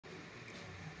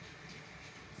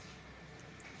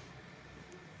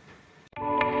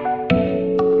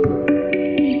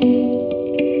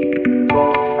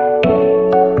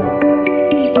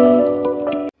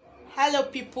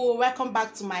welcome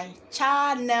back to my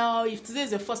channel. If today is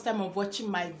the first time of watching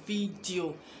my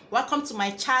video, welcome to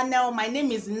my channel. My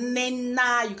name is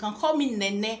Nena. You can call me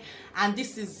Nene, and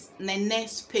this is Nene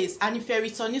Space. And if you're a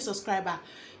returning subscriber,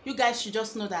 you guys should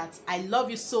just know that I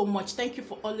love you so much. Thank you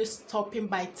for always stopping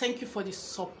by. Thank you for the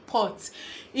support.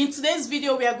 In today's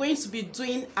video, we are going to be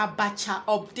doing abacha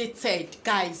updated,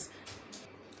 guys.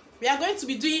 We are going to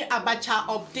be doing abacha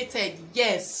updated,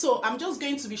 yes. So I'm just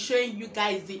going to be showing you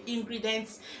guys the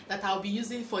ingredients that I'll be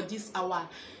using for this our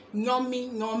yummy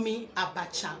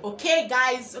abacha. Okay,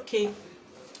 guys. Okay,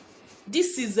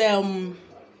 this is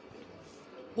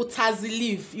utazi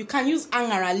leaf. You can use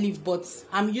angara leaf, but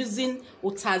I'm using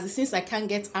utazi since I can't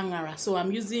get angara, so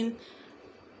I'm using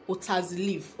utazi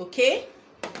leaf. Okay,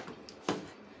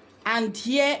 and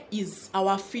here is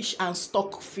our fish and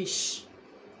stock fish.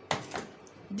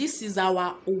 This is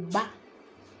our Ugba,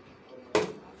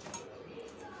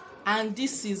 and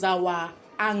this is our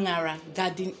angara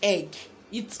garden egg.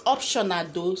 It's optional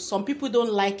though. Some people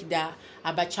don't like their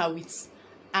abacha with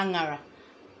angara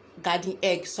garden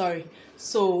egg, sorry,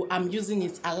 so I'm using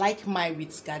it. I like mine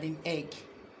with garden egg.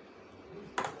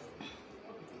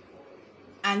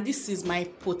 And this is my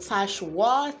potash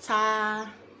water,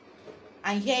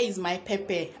 and here is my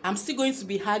pepper. I'm still going to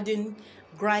be adding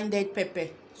grinded pepper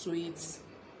to it.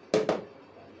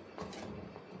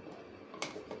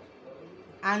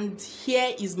 And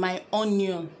here is my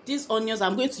onion. These onions,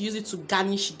 I'm going to use it to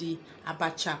garnish the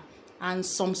abacha. And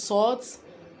some salt,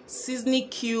 seasoning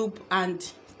cube, and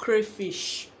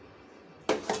crayfish.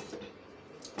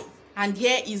 And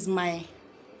here is my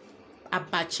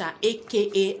abacha,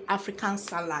 aka African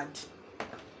salad.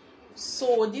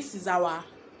 So this is our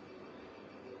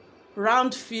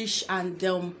round fish and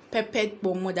peppered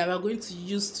pomo that we're going to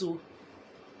use to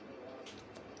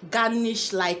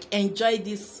garnish, like enjoy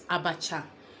this abacha.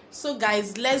 So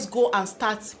guys, let's go and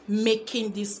start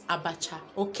making this abacha.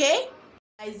 Okay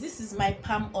guys, this is my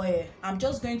palm oil. I'm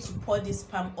just going to pour this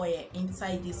palm oil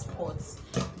inside this pot,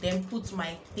 then put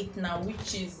my thickener,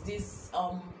 which is this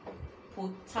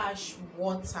potash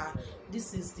water.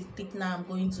 This is the thickener I'm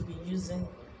going to be using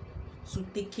to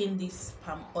thicken this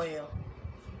palm oil.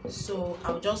 So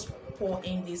I'll just pour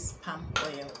in this palm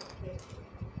oil.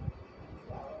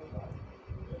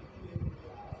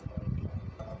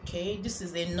 Okay, this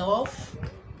is enough.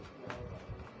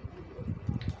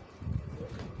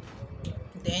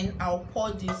 Then I'll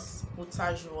pour this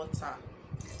potash water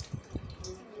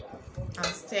and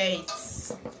stir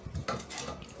it.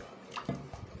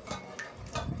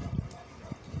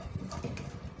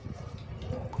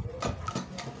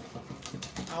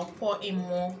 I'll pour in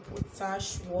more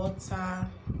potash water.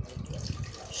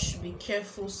 Should be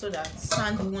careful so that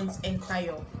sand won't enter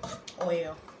your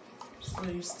oil. So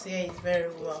you stir it very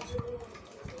well.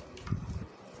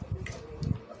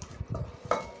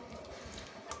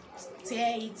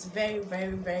 Stir it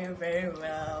very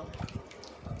well.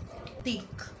 Thick.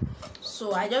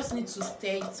 So I just need to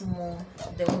stir it more.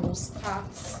 Then we'll start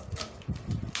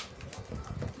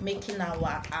making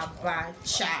our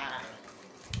abacha.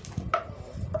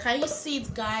 Can you see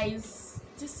it, guys?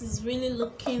 This is really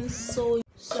looking so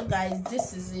guys,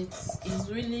 this is it. It's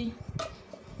really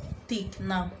thick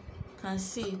now. Can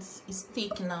see it's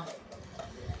thick now.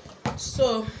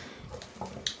 So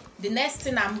the next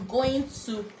thing I'm going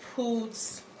to put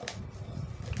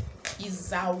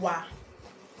is our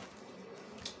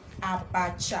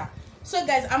abacha. So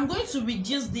guys, I'm going to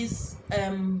reduce this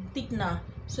thickener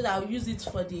so that I'll use it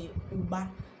for the Ugba.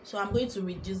 So I'm going to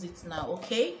reduce it now.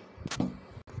 Okay,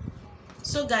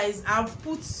 so guys, I've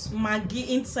put Maggi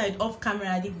inside off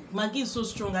camera. The Maggi is so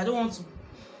strong, I don't want to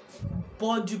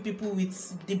bore you people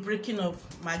with the breaking of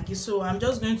Maggi, so I'm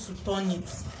just going to turn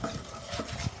it.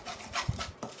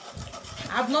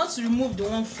 I've not removed the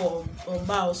one for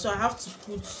Ugba, so I have to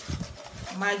put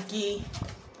Maggi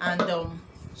and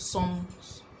some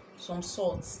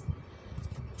salt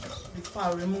before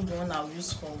I remove the one I'll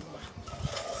use for Ugba.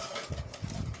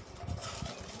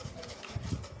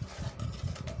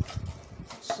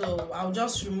 So I'll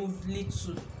just remove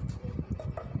little.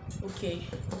 Okay,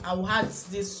 I will add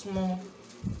this small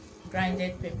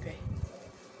grinded pepper.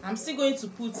 I'm still going to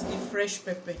put the fresh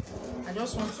pepper. I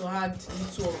just want to add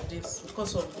little of this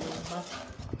because of the Ugba.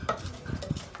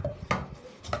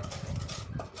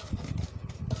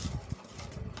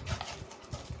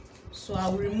 So I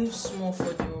will remove small for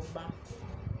the Ugba.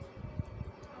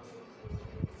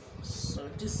 So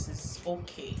this is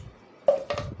okay.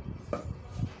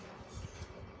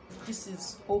 This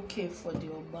is okay for the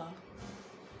Ugba.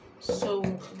 So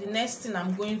the next thing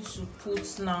I'm going to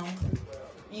put now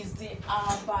is the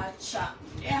abacha.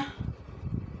 Yeah,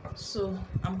 So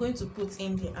I'm going to put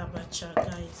in the abacha,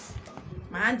 guys.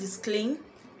 My hand is clean,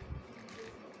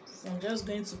 so I'm just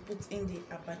going to put in the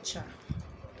abacha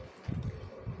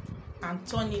and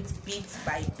turn it bit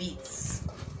by bit.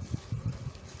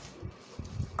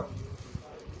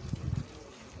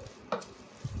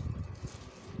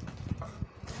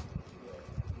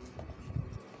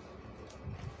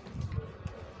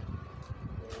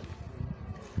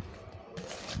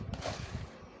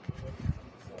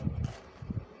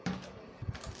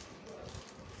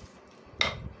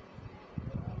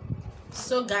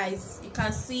 So guys, you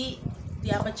can see the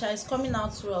abacha is coming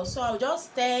out well, so I'll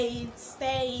just stir it,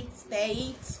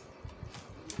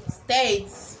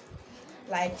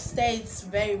 like stir it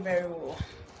very well.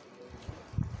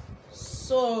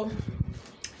 So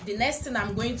the next thing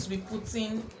I'm going to be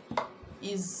putting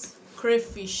is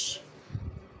crayfish.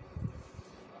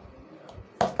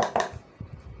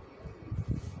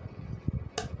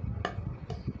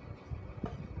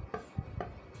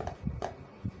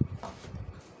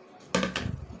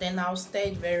 Then I'll stir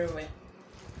it very well.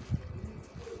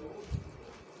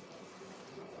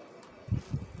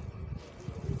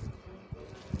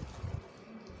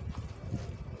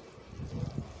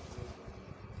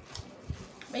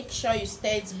 Make sure you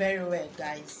stir it very well,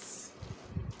 guys.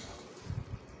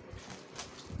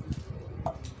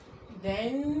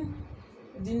 Then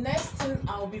the next thing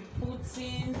I'll be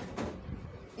putting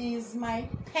is my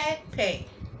pepper.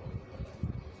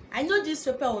 I know this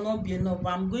pepper will not be enough,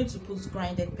 but I'm going to put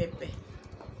grinded pepper.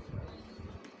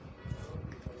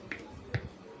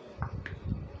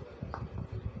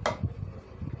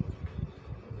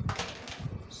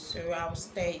 So I'll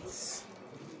stir it.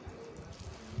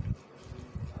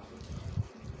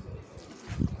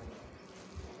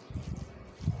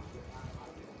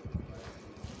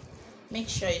 Make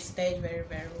sure you stir it very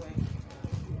well.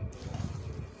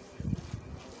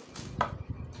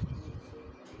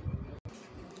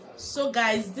 So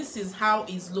guys, this is how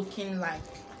it's looking like.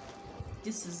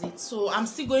 This is it. So I'm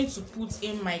still going to put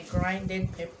in my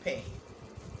grinded pepper,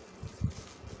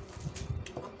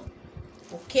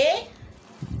 okay,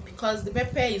 because the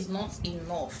pepper is not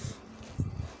enough.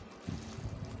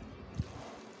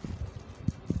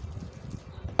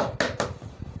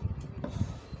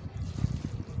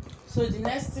 So the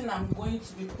next thing I'm going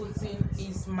to be putting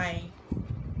is my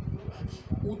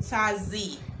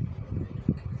utazi.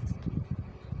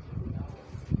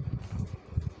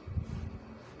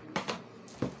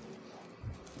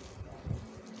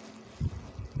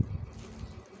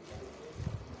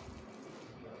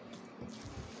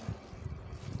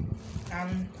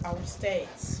 And I will stir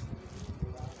it.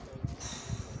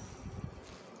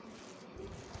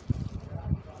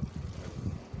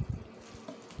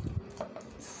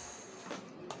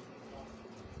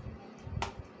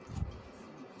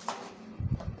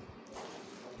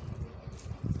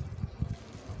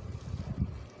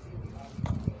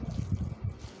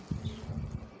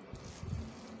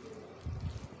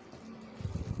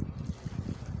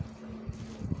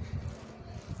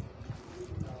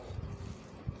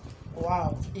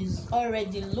 Wow, it's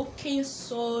already looking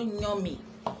so yummy.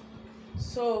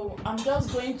 So I'm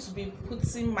just going to be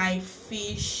putting my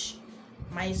fish,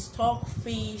 my stock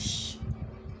fish,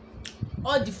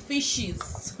 all the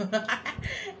fishes.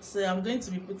 So I'm going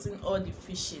to be putting all the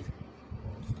fishes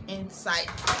inside.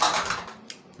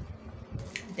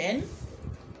 Then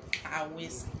I will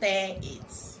stir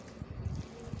it.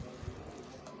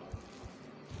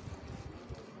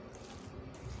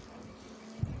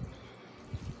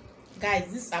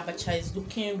 Guys, this abacha is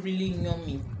looking really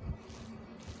yummy.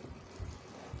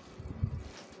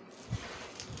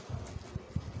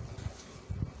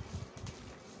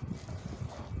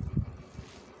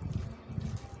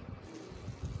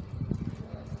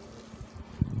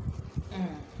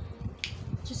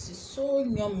 This is so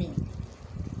yummy.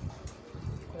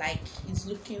 Like, it's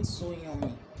looking so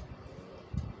yummy.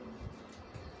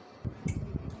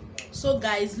 So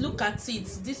guys, look at it.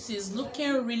 This is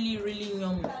looking really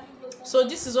yummy. So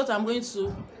this is what I'm going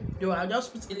to do. I'll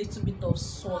just put a little bit of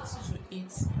salt to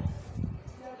it.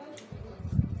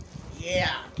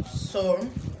 Yeah, so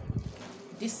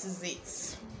this is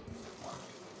it.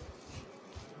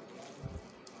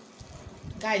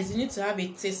 Guys, you need to have a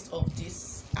taste of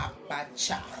this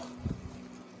abacha.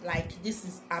 Like, this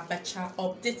is abacha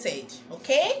updated,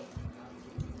 okay?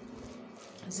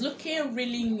 It's looking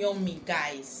really yummy,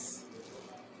 guys.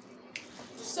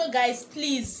 So guys,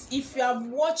 please, if you have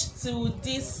watched to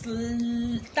this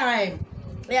time,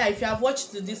 if you have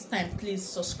watched to this time, please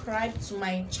subscribe to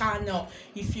my channel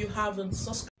if you haven't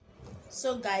subscribed.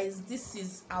 So guys, this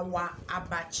is our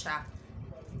abacha.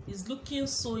 It's looking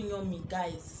so yummy,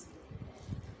 guys.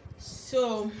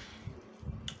 So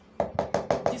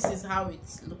this is how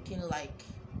it's looking like.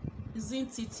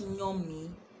 Isn't it yummy?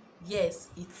 Yes,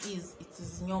 it is. It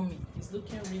is yummy. It's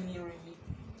looking really, really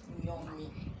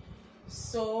yummy.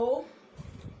 So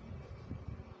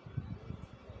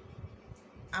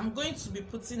I'm going to be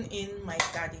putting in my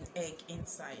garden egg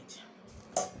inside.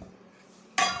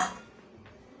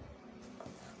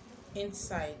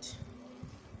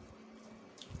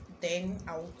 Then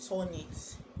I'll turn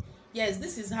it. Yes,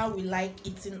 this is how we like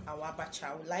eating our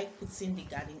abacha. We like putting the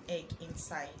garden egg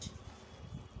inside,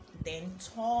 then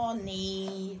turn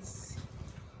it.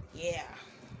 Yeah.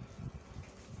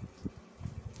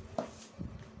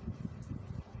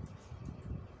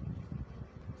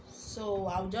 So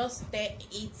I'll just stir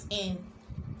it in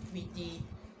with the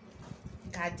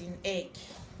garden egg.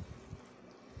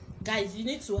 Guys, you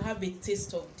need to have a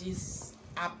taste of this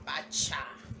abacha.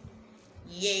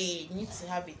 Yeah, you need to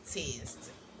have a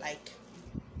taste. Like,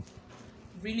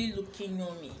 really looking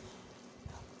yummy.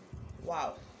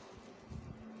 Wow.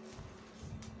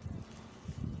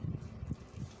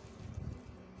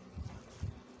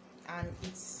 And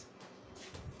it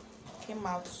came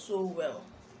out so well.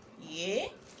 Yeah.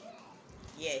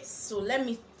 Yes, so let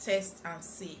me test and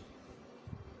see.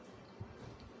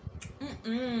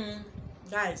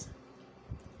 Guys,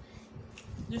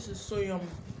 this is so yummy.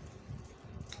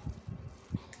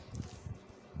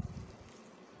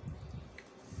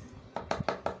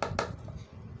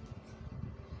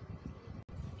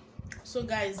 So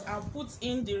guys, I'll put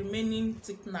in the remaining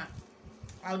thickener.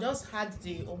 I'll just add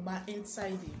the ugba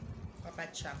inside the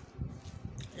abacha.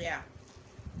 Yeah.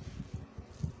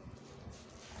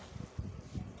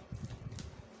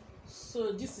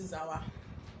 So this is our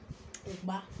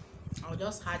ugba. I'll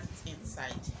just add it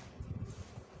inside.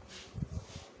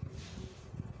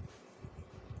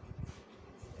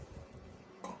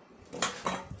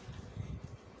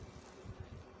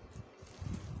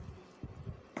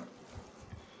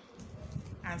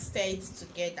 And stir it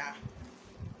together.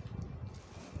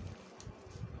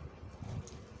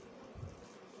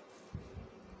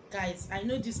 Guys, I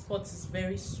know this pot is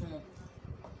very small.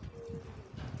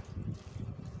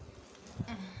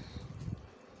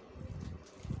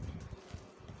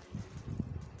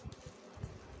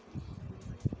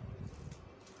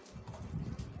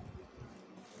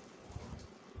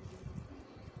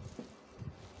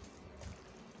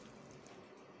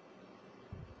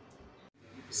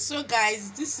 So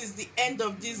guys, this is the end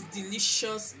of this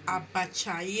delicious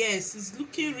abacha. Yes, it's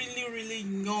looking really, really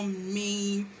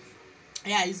yummy.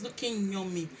 Yeah, it's looking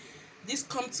yummy. This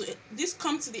come to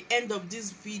the end of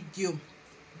this video.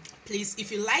 Please,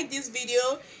 if you like this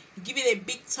video, give it a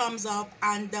big thumbs up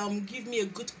and give me a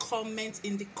good comment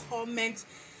in the comment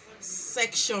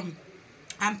section.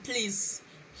 And please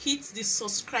hit the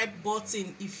subscribe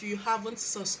button if you haven't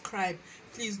subscribed.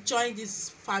 Please join this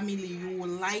family. You will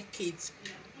like it.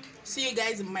 See you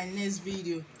guys in my next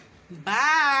video. Bye.